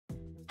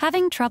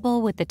Having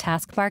trouble with the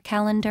Taskbar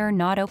calendar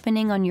not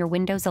opening on your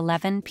Windows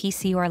 11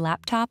 PC or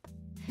laptop?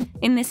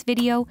 In this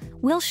video,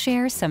 we'll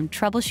share some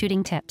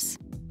troubleshooting tips.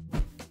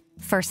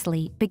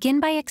 Firstly,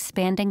 begin by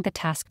expanding the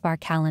Taskbar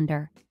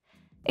calendar.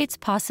 It's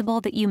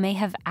possible that you may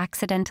have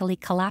accidentally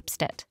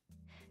collapsed it.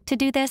 To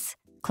do this,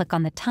 click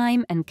on the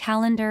Time and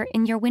Calendar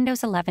in your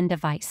Windows 11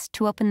 device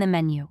to open the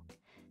menu.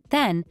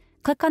 Then,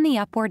 click on the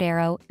upward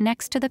arrow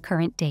next to the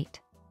current date.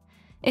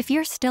 If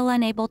you're still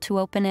unable to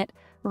open it,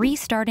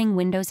 restarting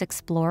Windows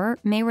Explorer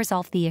may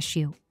resolve the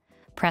issue.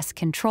 Press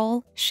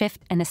Ctrl,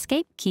 Shift, and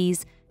Escape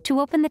keys to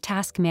open the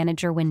Task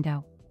Manager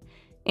window.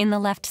 In the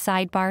left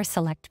sidebar,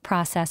 select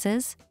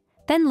Processes,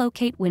 then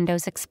locate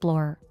Windows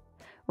Explorer.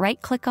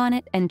 Right-click on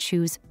it and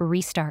choose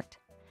Restart.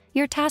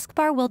 Your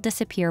taskbar will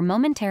disappear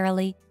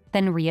momentarily,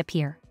 then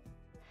reappear.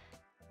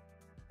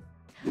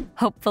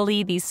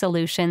 Hopefully, these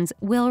solutions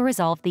will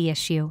resolve the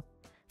issue.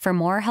 For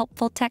more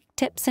helpful tech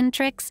tips and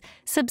tricks,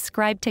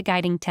 subscribe to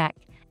Guiding Tech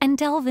and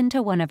delve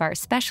into one of our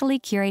specially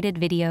curated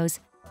videos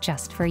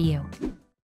just for you.